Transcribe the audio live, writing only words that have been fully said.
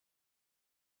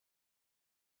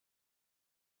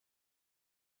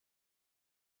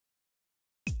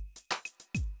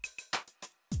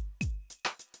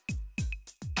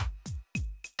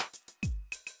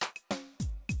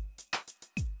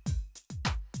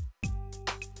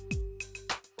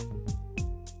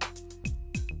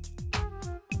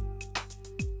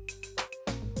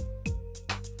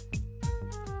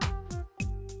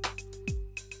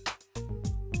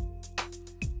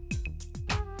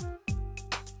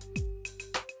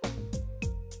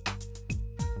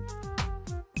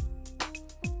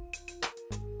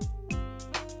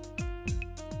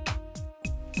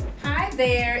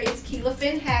there, it's KIELA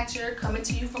FENN-HATCHER coming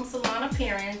to you from Salon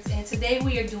Appearance, and today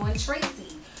we are doing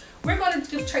Tracy. We're going to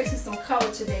give Tracy some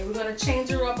color today. We're going to change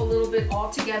her up a little bit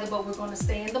altogether, but we're going to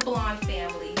stay in the blonde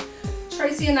family.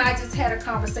 Tracy and I just had a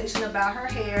conversation about her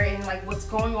hair and like what's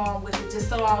going on with it, just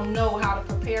so I'll know how to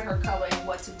prepare her color and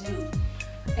what to do.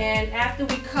 And after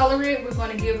we color it, we're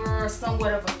going to give her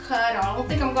somewhat of a cut. I don't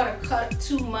think I'm going to cut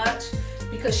too much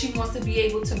because she wants to be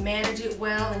able to manage it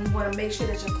well, and you want to make sure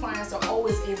that your clients are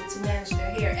always able to manage their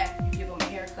hair after you give them a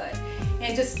haircut.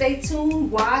 And just stay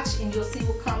tuned, watch, and you'll see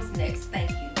what comes next.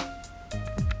 Thank you.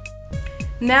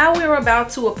 Now we're about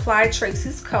to apply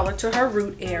Tracy's color to her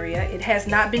root area. It has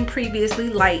not been previously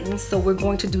lightened, so we're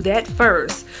going to do that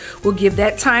first. We'll give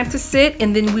that time to sit,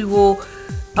 and then we will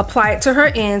apply it to her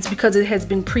ends because it has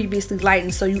been previously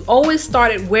lightened. So you always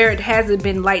start it where it hasn't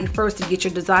been lightened first to get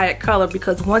your desired color,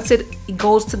 because once it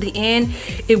goes to the end,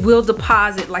 it will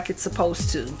deposit like it's supposed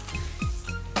to.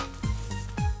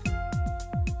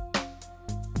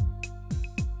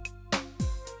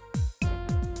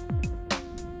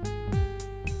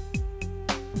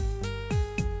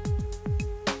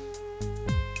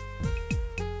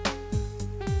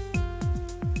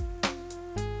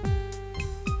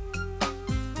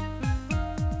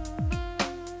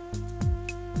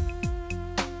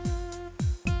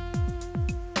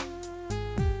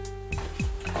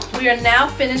 We are now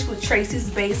finished with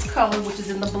Tracy's base color, which is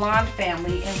in the blonde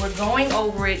family, and we're going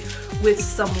over it with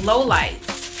some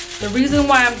lowlights. The reason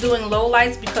why I'm doing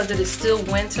lowlights because it is still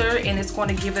winter and it's going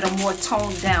to give it a more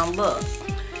toned down look.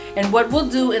 And what we'll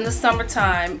do in the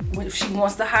summertime, if she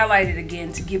wants to highlight it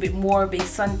again to give it more of a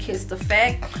sun-kissed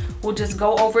effect, we'll just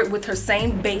go over it with her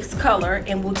same base color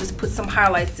and we'll just put some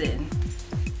highlights in.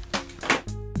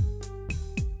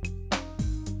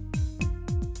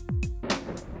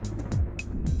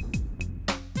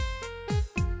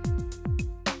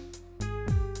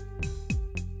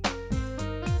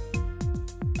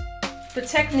 The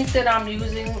technique that I'm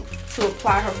using to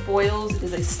apply her foils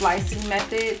is a slicing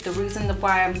method. The reason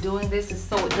why I'm doing this is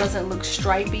so it doesn't look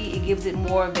stripy. It gives it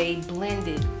more of a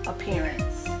blended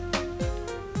appearance.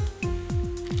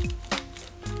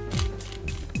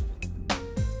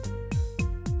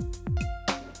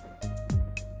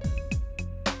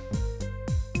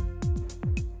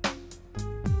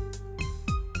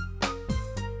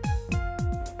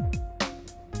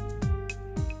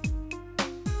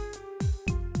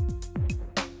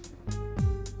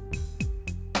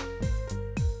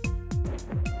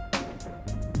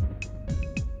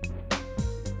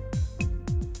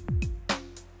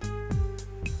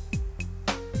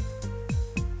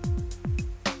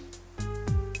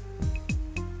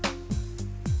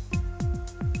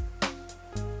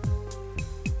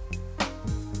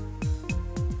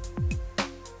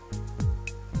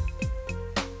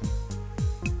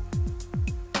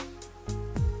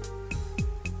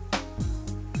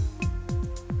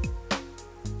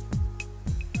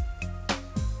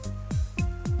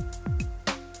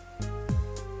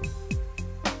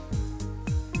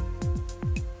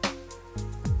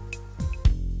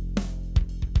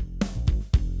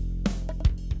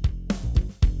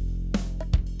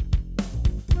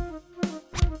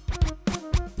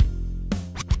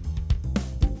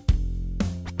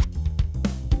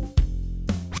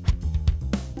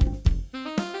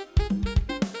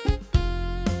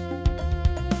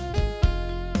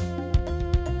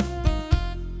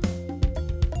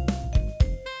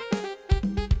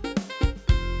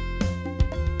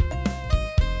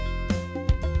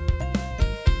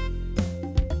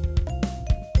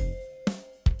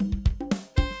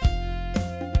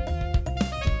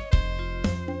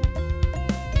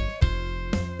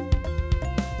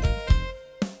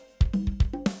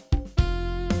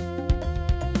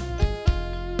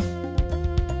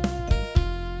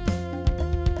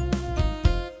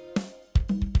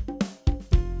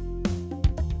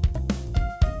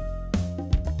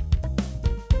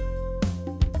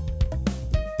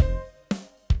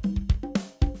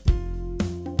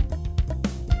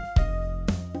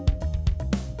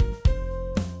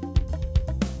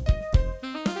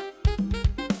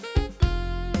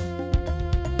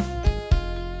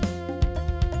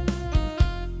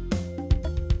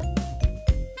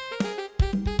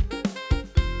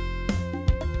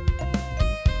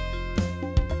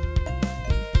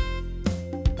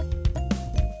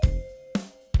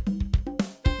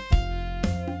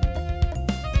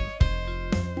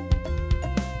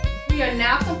 We are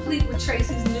now complete with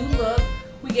Tracy's new look.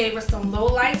 We gave her some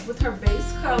lowlights with her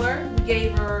base color. We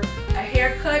gave her a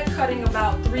haircut cutting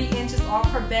about 3 inches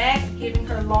off her back, giving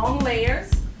her long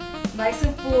layers, nice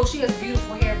and full. She has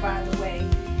beautiful hair, by the way.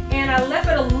 And I left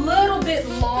it a little bit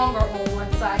longer on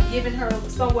one side, giving her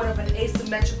somewhat of an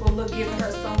asymmetrical look, giving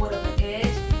her somewhat of an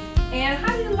edge. And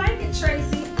how do you like it,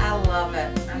 Tracy? I love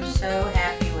it. I'm so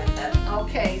happy with it.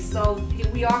 Okay, so here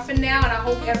we are for now, and I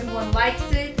hope everyone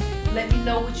likes it. Let me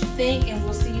know what you think, and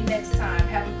we'll see you next time.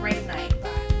 Have a great night. Bye.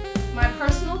 My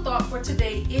personal thought for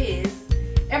today is,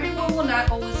 everyone will not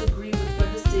always agree with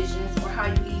your decisions or how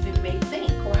you even may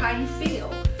think or how you feel.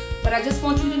 But I just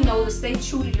want you to know to stay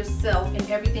true to yourself and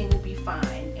everything will be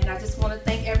fine. And I just want to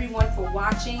thank everyone for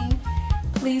watching.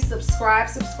 Please subscribe,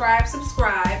 subscribe,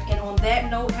 subscribe. And on that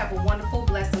note, have a wonderful,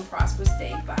 blessed, and prosperous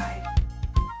day. Bye.